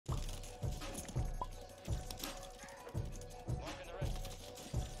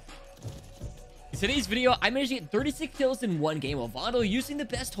today's video, I managed to get 36 kills in one game of Warzone using the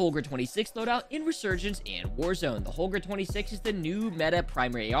best Holger 26 loadout in Resurgence and Warzone. The Holger 26 is the new meta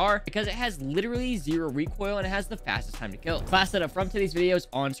primary AR because it has literally zero recoil and it has the fastest time to kill. Class setup from today's video is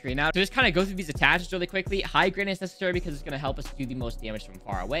on screen now. So just kind of go through these attachments really quickly. High grenade is necessary because it's going to help us do the most damage from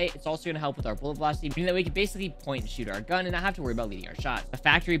far away. It's also going to help with our bullet velocity, meaning that we can basically point and shoot our gun and not have to worry about leading our shots. The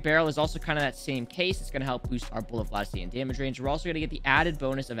factory barrel is also kind of that same case. It's going to help boost our bullet velocity and damage range. We're also going to get the added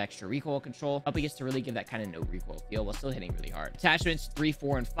bonus of extra recoil control, helping us to really give that kind of no recoil feel while still hitting really hard. Attachments 3,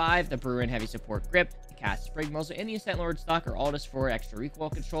 4, and 5, the Bruin heavy support grip, the cast spring muzzle, and the Ascent Lord stock are all just for extra recoil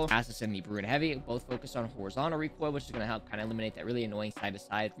control. Assets and the Bruin heavy both focus on horizontal recoil, which is going to help kind of eliminate that really annoying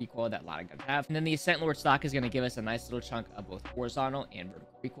side-to-side recoil that a lot of guns have. And then the Ascent Lord stock is going to give us a nice little chunk of both horizontal and vertical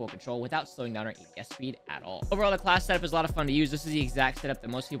recoil control without slowing down our ADS speed at all. Overall, the class setup is a lot of fun to use. This is the exact setup that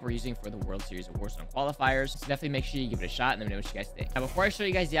most people are using for the World Series of Warzone qualifiers. So definitely make sure you give it a shot and let me know what you guys think. Now, before I show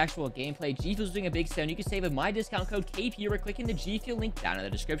you guys the actual gameplay, G Fuel is doing a big sale and you can save with my discount code KP by clicking the G Fuel link down in the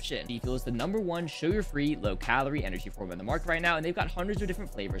description. G Fuel is the #1 sugar-free, low-calorie energy formula in the market right now, and they've got hundreds of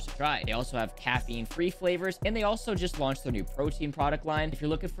different flavors to try. They also have caffeine-free flavors, and they also just launched their new protein product line. If you're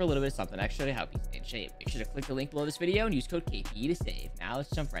looking for a little bit of something extra to help you stay in shape, make sure to click the link below this video and use code KP to save. Now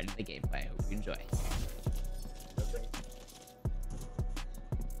let's jump right into the gameplay. I hope you enjoy.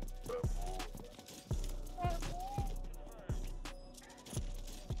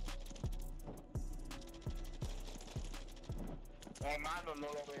 Mano, no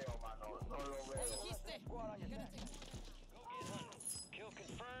lo veo, mano. No lo veo. Kill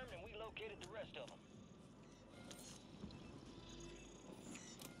confirmed, and we located the rest of them.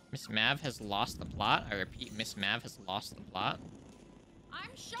 Miss Mav has lost the plot. I repeat, Miss Mav has lost the plot.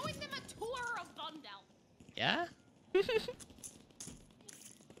 I'm showing them a tour of Bundell. Yeah? For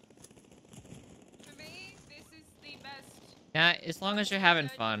me, this is the best. Yeah, as long as you're having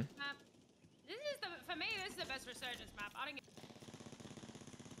fun. Map. For me, this is the best resurgence map. I don't get.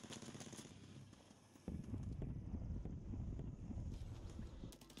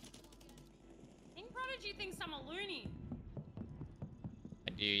 King Prodigy thinks I'm a loony.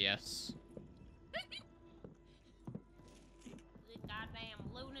 I do, yes. The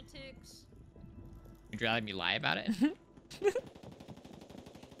goddamn lunatics. Would you rather me lie about it? Ew.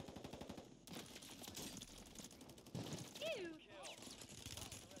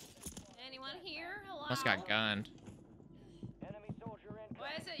 Anyone here? Hello? Must got gunned. Enemy soldier in. What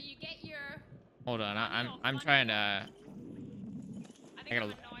is it? You get your. Hold on, I'm trying to. I think I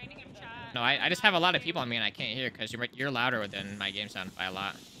gotta- I'm annoying him, chat. No, I just have a lot of people on me and I can't hear because you're louder than my game sound by a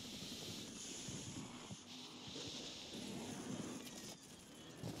lot.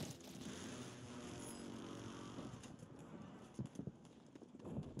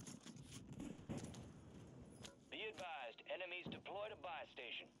 Be advised, enemies deployed a buy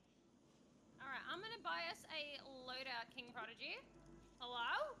station. Alright, I'm gonna buy us a loadout, King Prodigy.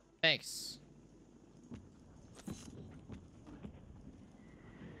 Hello? Thanks.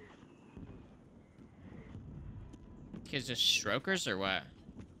 Kids just strokers or what?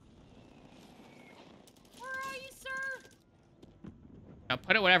 Where are you, sir? No,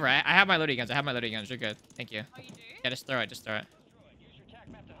 put it whatever. I have my loading guns. I have my loading guns. You're good. Thank you. Oh, you do? Yeah, just throw it. Just throw it. Use your tac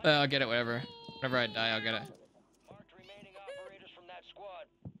map to hunt. I'll get it. Whatever. Whenever I die, I'll get it. Marked remaining operators from that squad.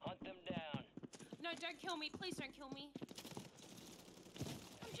 Hunt them down. No, don't kill me. Please don't kill me.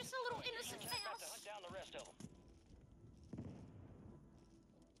 I'm just a little innocent Tac map to mouse. hunt down the rest of them.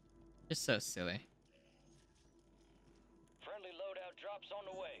 Just so silly. Friendly loadout drops on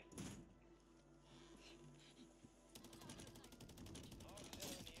the way. Targets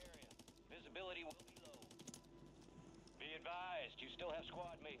in the area. Visibility will be low. Be advised, you still have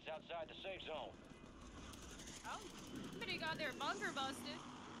squad mates outside the safe zone. Oh, somebody got their bunker busted.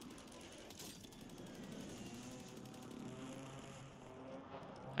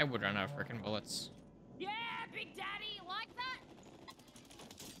 I would run out of freaking bullets. Yeah, Big Daddy, like that?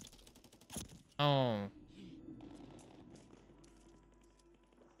 Oh.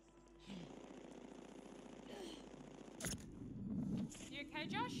 You okay,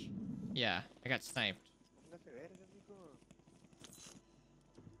 Josh? Yeah, I got sniped. No,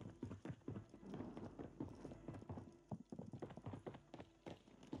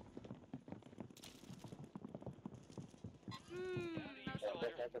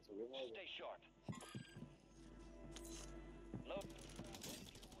 Stay sharp. Load.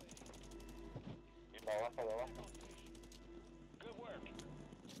 Good work.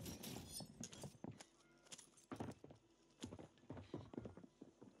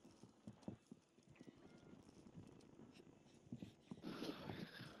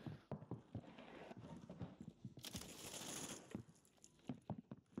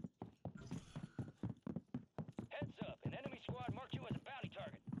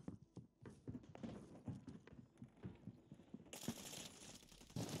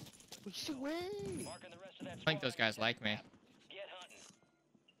 Marking the rest of that I think those squad on guys your like me. map. Get hunting.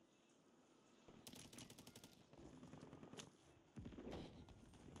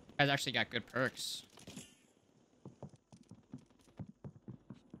 Guys actually got good perks.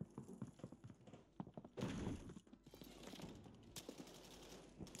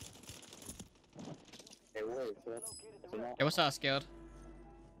 Hey, wait, sir. Hey, what's up, Skilled?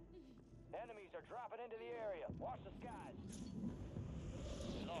 Enemies are dropping into the area. Watch the skies.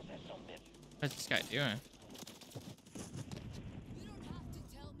 We lost that son of a bitch. What's this guy doing? You don't have to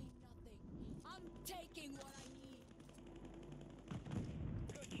tell me nothing. I'm taking what I need.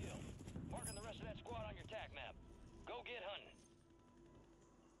 Good kill. Marking the rest of that squad on your tac map. Go get hunting.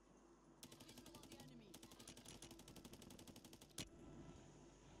 Visual on the enemy.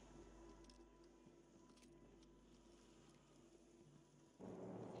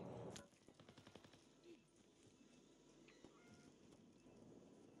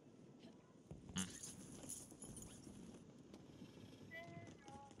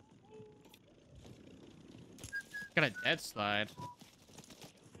 Got a dead slide.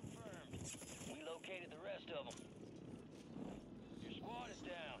 Confirmed. We located the rest of them. Your squad is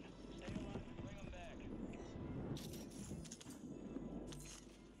down. Stay alive and bring them back.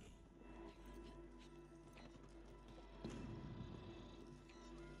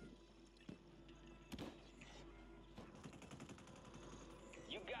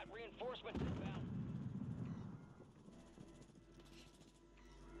 You got reinforcements inbound.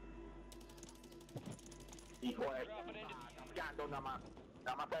 Hijo de... Dropping into Campeando nada más.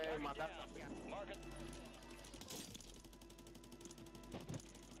 Nada más te target matar. down. Mark it.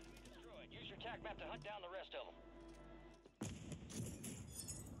 Destroy it. Use your tac map to hunt down the rest of them.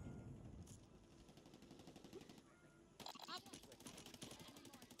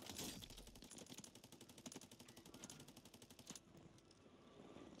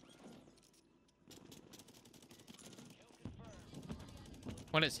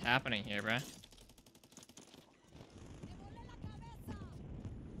 What is happening here, bruh? ¡Le volé la cabeza!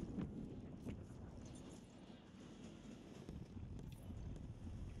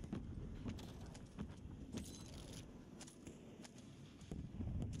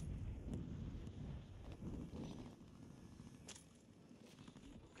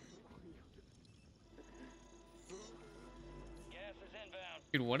 Gas is inbound.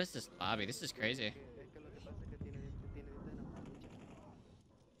 Dude, what is this lobby? This is crazy.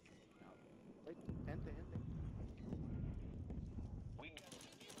 We got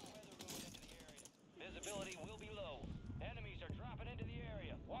weather moving into the area. Visibility will be low. Enemies are dropping into the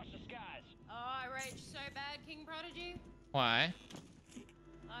area. Watch the skies. Oh, I raged so bad, King Prodigy. Why?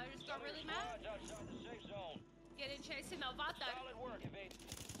 I just got Some of really your mad. squad's outside the safe zone. Getting chased in Malvato. Solid work, evade.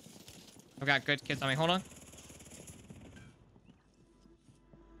 I've got good kids on me. Hold on.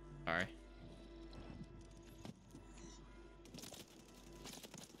 Sorry.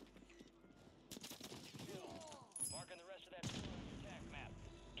 Marking the rest of that squad on your tac map.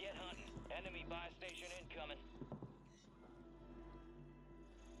 Get hunting. Enemy buy station incoming.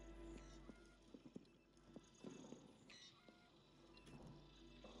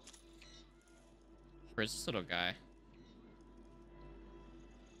 Where's this little guy?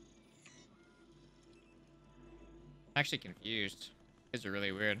 I'm actually confused. These are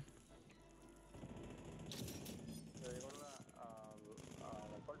really weird.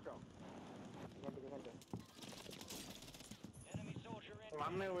 Enemy soldier in.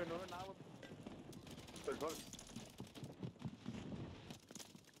 Mames, güey, no veo nada. Perdón.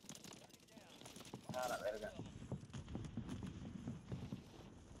 A la verga.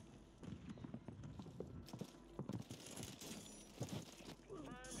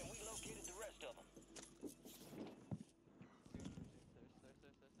 Confirmed, and we located the rest of them.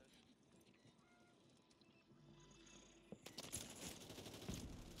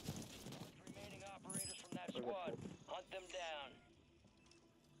 Remaining operators from that squad. Hunt them down.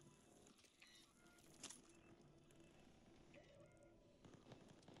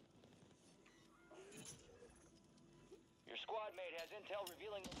 Your squad mate has intel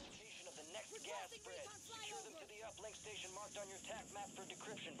revealing the location of the next gas spread. Secure them to the uplink station marked on your tac map for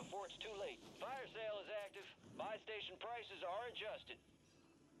decryption before it's too late. Fire sale is active. Buy station prices are adjusted.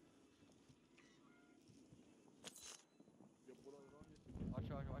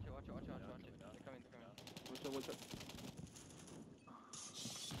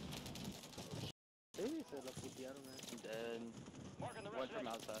 Marking the rest of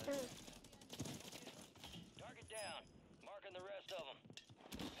them. Target down. Marking the rest of them.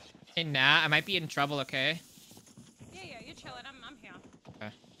 Hey, Nat, I might be in trouble, okay? Yeah, you're chilling. I'm here.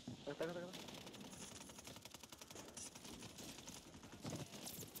 Okay.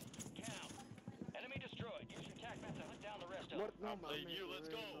 Gas muerto. No Hey, mames. you, let's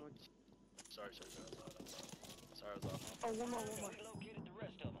go. güey, no. Sorry, I was off. Oh, one more. We located the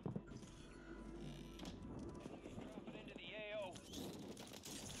rest of them. Dropping into the AO.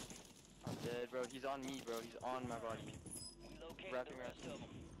 I'm dead, bro. He's on me, bro. He's on my body. We located Wrapping the rest of them.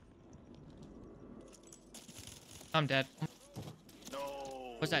 I'm dead.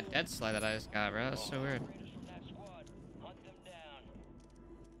 No. What's that dead slide that I just got, bro? That's so weird. Raiders from that squad. Hunt them down.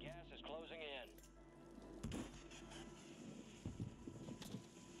 Gas is closing in.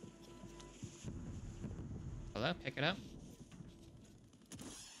 Hello, pick it up.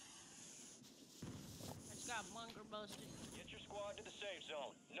 I just got bunker busted. Get your squad to the safe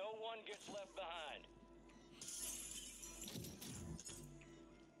zone. No one gets left behind.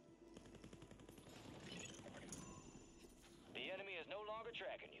 The enemy is no longer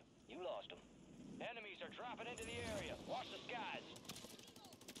tracking you. You lost them. Enemies are dropping into the area. Watch the skies.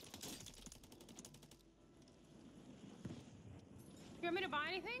 You want me to buy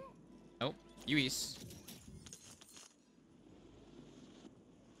anything? Nope. UEs.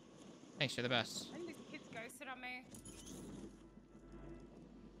 Thanks, you're the best. I think this kid's ghosted on me.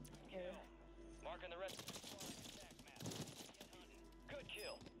 Marking the rest of the squad on your tac map. Get hunting. Good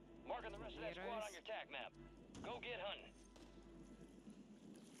kill. Marking the rest of that squad on your tac map. Go get hunting.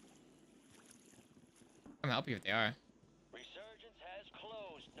 I'm gonna help you if they are. Resurgence has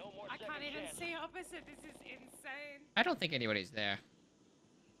closed. No more I second can't even chances. see opposite. This is insane. I don't think anybody's there.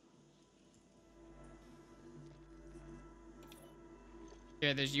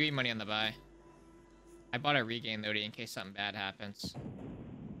 Here, there's UE money on the buy. I bought a regain loadie in case something bad happens.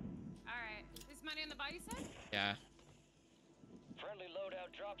 Alright. This money on the buy, you said? Yeah. Friendly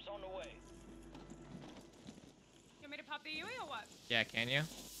loadout drops on the way. You want me to pop the UE or what? Yeah, can you?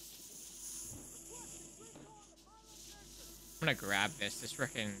 I'm gonna grab this.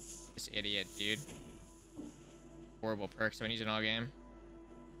 This idiot, dude. Horrible perk, so I use it all game.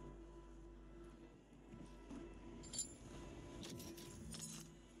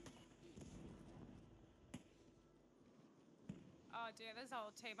 Oh dear, there's a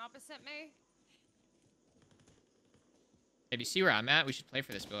whole team opposite me. Hey, do you see where I'm at? We should play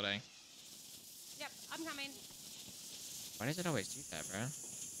for this building. Yep, I'm coming. Why does it always do that, bro?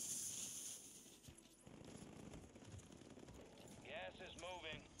 Gas is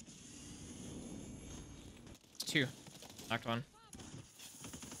moving. It's two. Knocked one.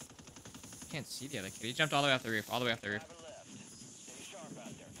 Can't see the other kid. He jumped all the way off the roof. All the way off the roof. Driver left. Stay sharp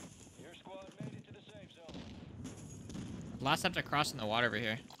out there. Your squad made it to the safe zone. Last step to cross in the water over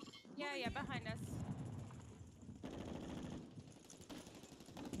here. Yeah, behind us.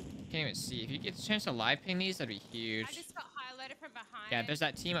 Can't even see. If you get a chance to live ping these, that'd be huge. I just got highlighted from behind. Yeah, there's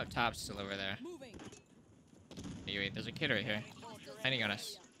that team up top still over there. Moving. Hey, wait, there's a kid right here. Landing on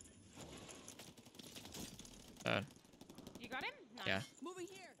us. You got him? Nice. Yeah. Moving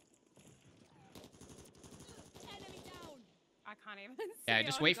here. Enemy down. I can't even see. Yeah,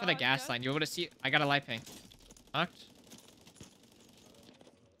 just Oh, wait for the God, gas God. line. You'll be able to see. I got a live ping. Knocked.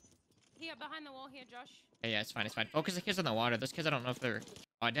 Here, behind the wall here, Josh. Yeah, it's fine. It's fine. Focus the kids on the water. Those kids, I don't know if they're...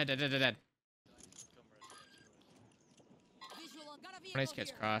 Oh, dead. Visual on. Got a vehicle One of these kids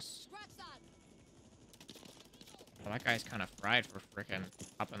here. crossed. Scratch that. Well, that guy's kind of fried for frickin'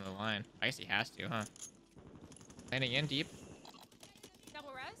 hopping the line. I guess he has to, huh? Landing in deep. Double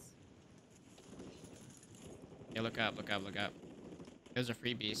res. Yeah, look up, look up, look up. Those are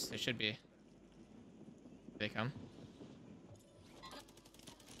freebies. They should be. Here they come.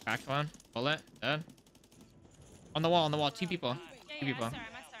 Cracked one. Bullet. Dead. On the wall, on the wall. Two people. Yeah, Two people. I saw him.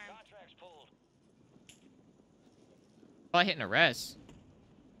 Contracts pulled. Probably hitting a res.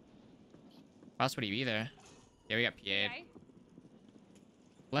 Why else would he be there? Yeah, we got PA'd. Okay.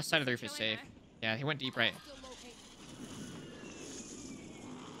 Left side of the roof is Chilling safe. Yeah, he went deep right. Still located.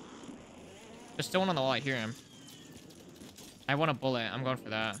 There's still one on the wall. I hear him. I want a bullet. I'm going for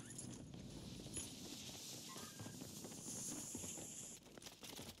that.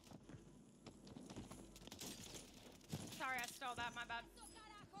 Sorry, I stole that. My bad. So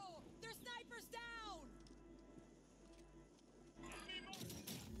carajo. Their snipers down.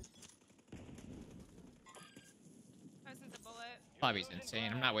 Person's a bullet. Lobby's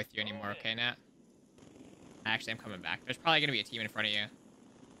insane. I'm not with you anymore, okay, Nat? Actually, I'm coming back. There's probably gonna be a team in front of you.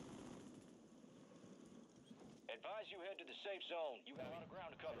 Advise you head to the safe zone. You got a lot of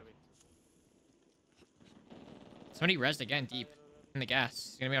ground to cover. Somebody rezzed again deep in the gas.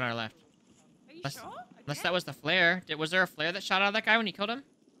 He's gonna be on our left. Are you Unless, sure? unless Again? that was the flare. Was there a flare that shot out of that guy when you killed him?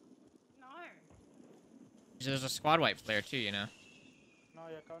 No. There's a squad wipe flare too, you know. No,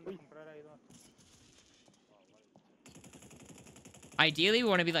 ya acaban de comprar ahí dos. Ideally, we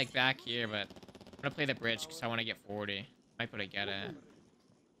want to be like back here, but I'm gonna play the bridge because I want to get 40. Might be able to get it.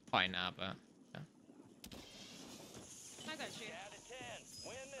 Probably not, but yeah. I got you. Down to 10.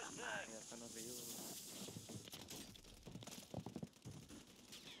 Win this thing. Yeah, no video.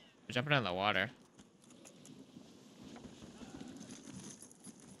 We're jumping in the water.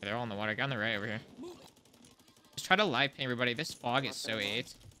 They're all in the water. Get on the right over here. Just try to light paint everybody. This fog is so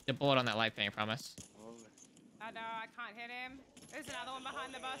 8. The bullet on that light paint, I promise. I know, I can't hit him. There's another one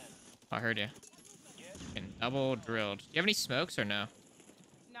behind the bus. Oh, I heard you. Fucking double drilled. Do you have any smokes or no?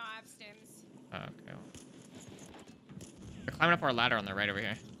 No, I have stims. Oh, okay. They're climbing up our ladder on the right over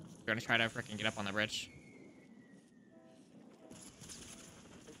here. We're gonna try to freaking get up on the bridge.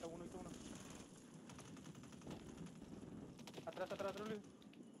 Ahí está uno, ahí está uno. Atrás, atrás, atrás, Luis.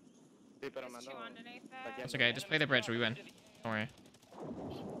 Sí, pero me There's two ando... underneath there. It's okay. Just play the bridge. We win. Don't worry.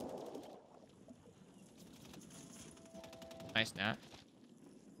 Nice nap.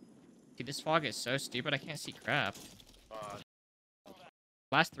 See, this fog is so stupid. I can't see crap.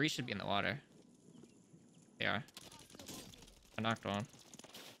 Last 3 should be in the water. They are. I knocked one.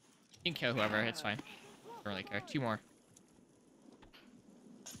 You can kill whoever. It's fine. Don't really care. 2 more.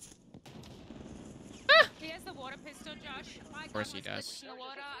 He has the water pistol, Josh. My Of course gun he was does. glitched in the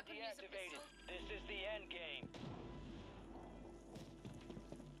water. I can use a Deactivated. pistol. This is the end game.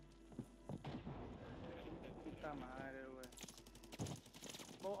 Puta madre, güey.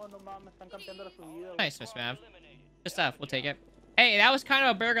 No, no mames, están campeando la subida, güey. Nice, Miss Mav. Good stuff. We'll take it. Hey, that was kind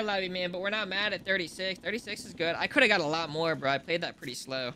of a burger lobby, man, but we're not mad at 36. 36 is good. I could have got a lot more, bro. I played that pretty slow.